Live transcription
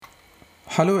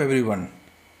Hello everyone.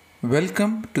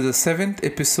 Welcome to the 7th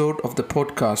episode of the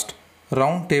podcast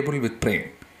Roundtable with Prem.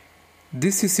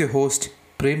 This is your host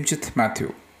Premjit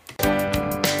Matthew.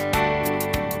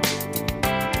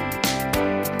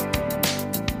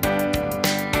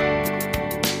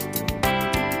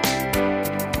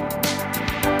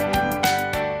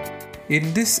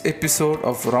 In this episode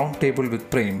of Roundtable with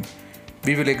Prem,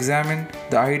 we will examine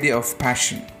the idea of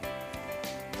passion.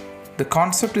 The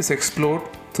concept is explored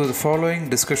through the following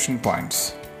discussion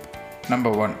points.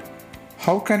 Number 1.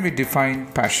 How can we define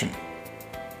passion?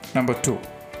 Number 2.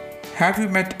 Have you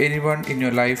met anyone in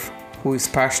your life who is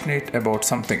passionate about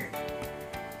something?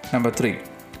 Number 3.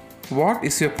 What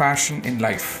is your passion in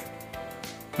life?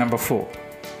 Number 4.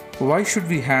 Why should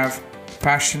we have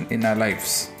passion in our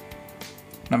lives?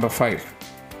 Number 5.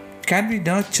 Can we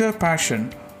nurture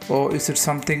passion or is it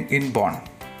something inborn?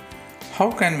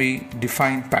 How can we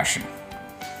define passion?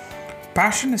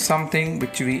 Passion is something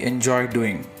which we enjoy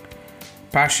doing.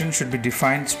 Passion should be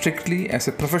defined strictly as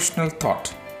a professional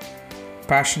thought.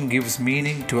 Passion gives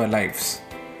meaning to our lives.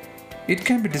 It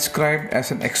can be described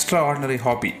as an extraordinary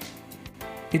hobby.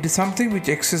 It is something which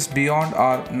exists beyond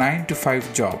our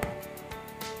 9-to-5 job.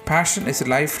 Passion is a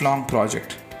lifelong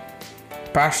project.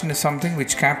 Passion is something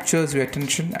which captures your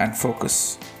attention and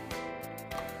focus.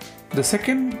 The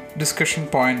second discussion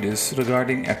point is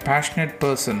regarding a passionate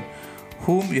person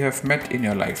whom you have met in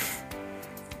your life.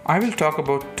 I will talk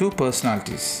about two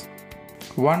personalities.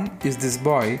 One is this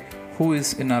boy who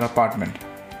is in our apartment.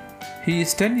 He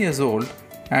is 10 years old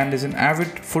and is an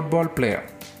avid football player.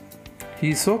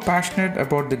 He is so passionate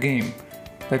about the game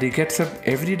that he gets up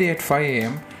every day at 5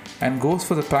 a.m. and goes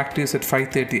for the practice at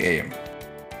 5:30 a.m.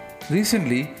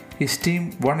 Recently, his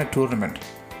team won a tournament.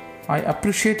 I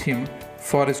appreciate him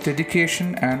for his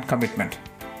dedication and commitment.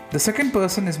 The second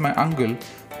person is my uncle,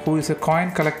 who is a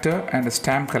coin collector and a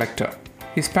stamp collector.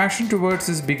 His passion towards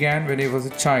this began when he was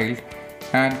a child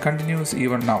and continues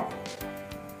even now.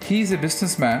 He is a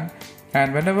businessman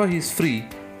and whenever he is free,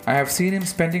 I have seen him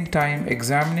spending time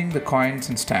examining the coins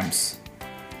and stamps.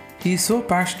 He is so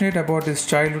passionate about his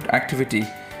childhood activity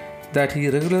that he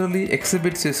regularly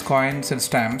exhibits his coins and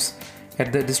stamps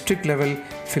at the district level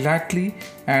philately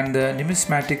and the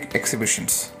numismatic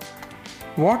exhibitions.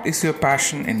 What is your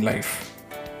passion in life?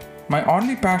 My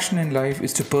only passion in life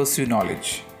is to pursue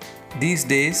knowledge. These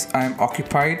days, I am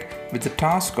occupied with the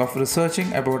task of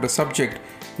researching about a subject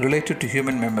related to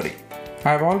human memory.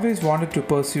 I have always wanted to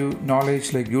pursue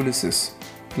knowledge like Ulysses,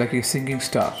 like a singing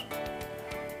star.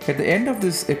 At the end of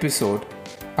this episode,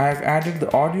 I have added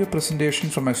the audio presentation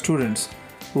from my students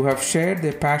who have shared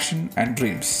their passion and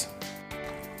dreams.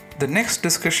 The next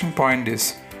discussion point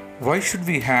is, why should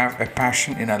we have a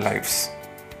passion in our lives?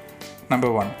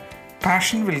 Number 1.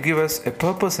 Passion will give us a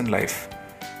purpose in life.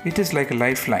 It is like a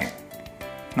lifeline.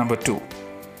 Number 2.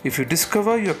 If you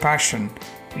discover your passion,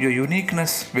 your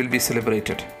uniqueness will be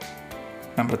celebrated.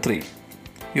 Number 3.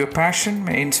 Your passion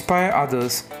may inspire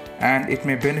others and it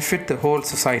may benefit the whole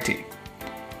society.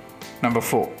 Number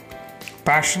 4.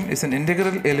 Passion is an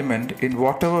integral element in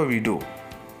whatever we do,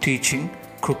 teaching,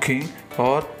 cooking,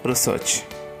 or research.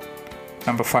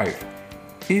 Number 5.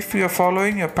 If you are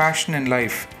following your passion in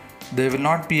life, there will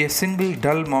not be a single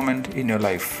dull moment in your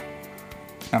life.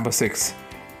 Number 6.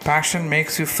 Passion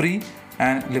makes you free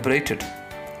and liberated.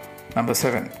 Number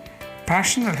 7.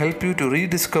 Passion will help you to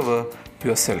rediscover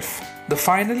yourself. The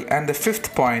final and the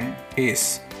fifth point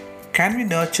is, can we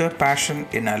nurture passion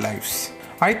in our lives?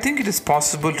 I think it is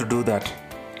possible to do that.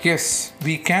 Yes,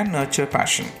 we can nurture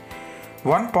passion.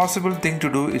 One possible thing to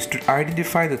do is to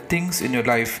identify the things in your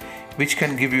life which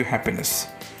can give you happiness.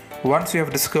 Once you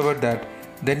have discovered that,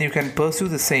 then you can pursue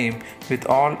the same with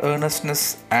all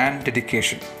earnestness and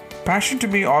dedication. Passion to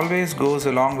me always goes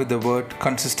along with the word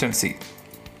consistency.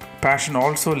 Passion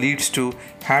also leads to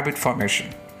habit formation.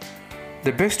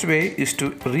 The best way is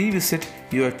to revisit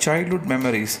your childhood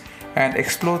memories and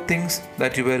explore things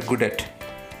that you were good at.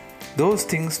 Those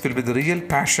things will be the real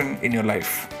passion in your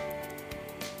life.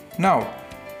 Now,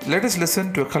 let us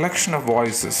listen to a collection of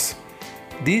voices.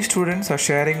 These students are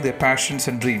sharing their passions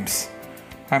and dreams.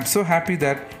 I am so happy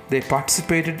that they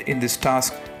participated in this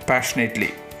task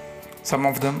passionately. Some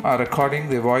of them are recording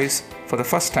their voice for the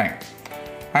first time.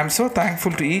 I am so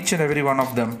thankful to each and every one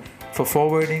of them for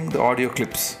forwarding the audio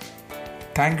clips.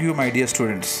 Thank you, my dear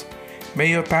students. May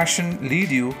your passion lead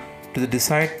you to the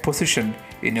desired position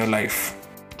in your life.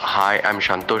 Hi, I'm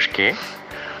Shantosh K.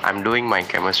 I'm doing my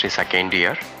chemistry second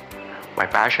year. My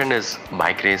passion is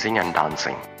bike racing and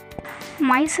dancing.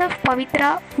 Myself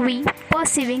Pavitra V,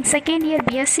 pursuing second year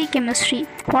BSc Chemistry.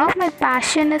 One of my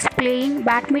passion is playing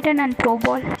badminton and throw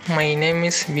ball. My name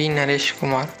is V. Naresh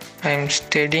Kumar. I am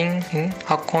studying in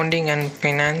accounting and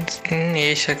finance in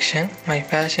A section. My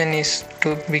passion is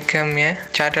to become a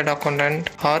chartered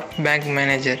accountant or bank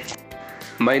manager.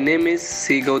 My name is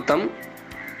C. Gautam.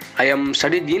 I am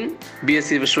studying in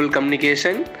BSc Visual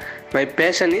Communication. My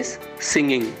passion is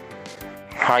singing.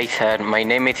 Hi sir, my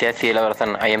name is S.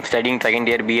 Ilavarsan. I am studying second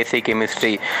year BSc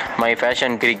Chemistry. My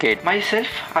passion cricket. Myself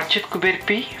Achyut Kuber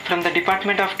P from the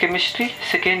Department of Chemistry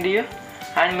second year,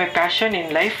 and my passion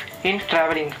in life in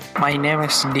traveling. My name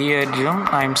is D. Arjun.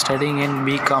 I am studying in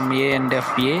BCom A and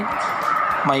FA.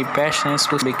 My passion is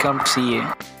to become CA.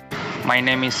 My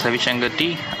name is Ravishankar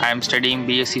T. I am studying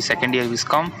BSc second year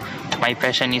Viscom. My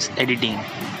passion is editing.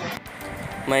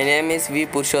 My name is V.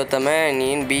 Purushottama and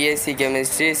in BSc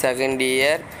Chemistry second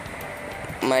year.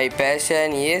 My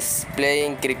passion is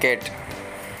playing cricket.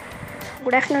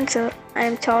 Good afternoon, sir. I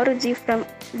am Charu G from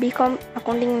BCom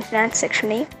Accounting and Finance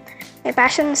Section A. My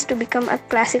passion is to become a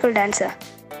classical dancer.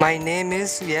 My name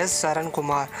is S. Saran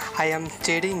Kumar. I am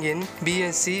studying in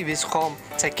BSc Viscom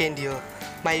second year.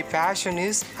 My passion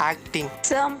is acting.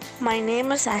 Sir, my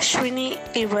name is Ashwini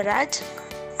Ivaraj.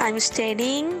 I am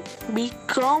studying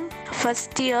BCom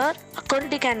first year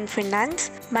Accounting and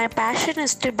Finance. My passion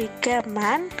is to become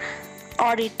an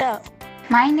auditor.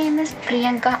 My name is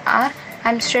Priyanka R.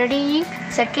 I am studying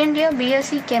second year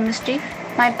BSc Chemistry.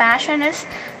 My passion is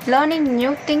learning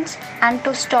new things and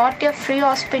to start a free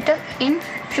hospital in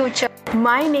future.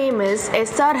 My name is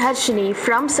S.R. Harshini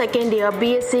from second year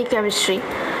BSc Chemistry.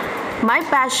 My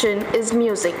passion is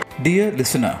music. Dear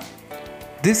listener,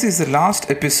 this is the last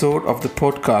episode of the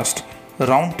podcast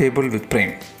Roundtable with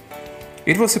Prem.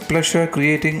 It was a pleasure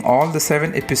creating all the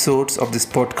 7 episodes of this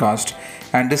podcast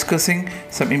and discussing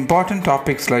some important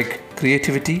topics like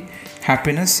creativity,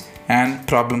 happiness, and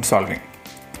problem solving.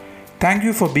 Thank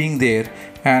you for being there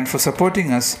and for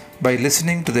supporting us by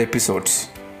listening to the episodes.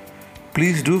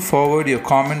 Please do forward your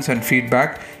comments and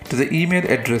feedback to the email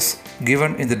address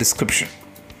given in the description.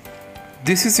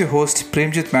 This is your host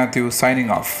Premjit Matthew signing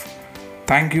off.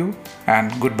 Thank you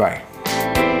and goodbye.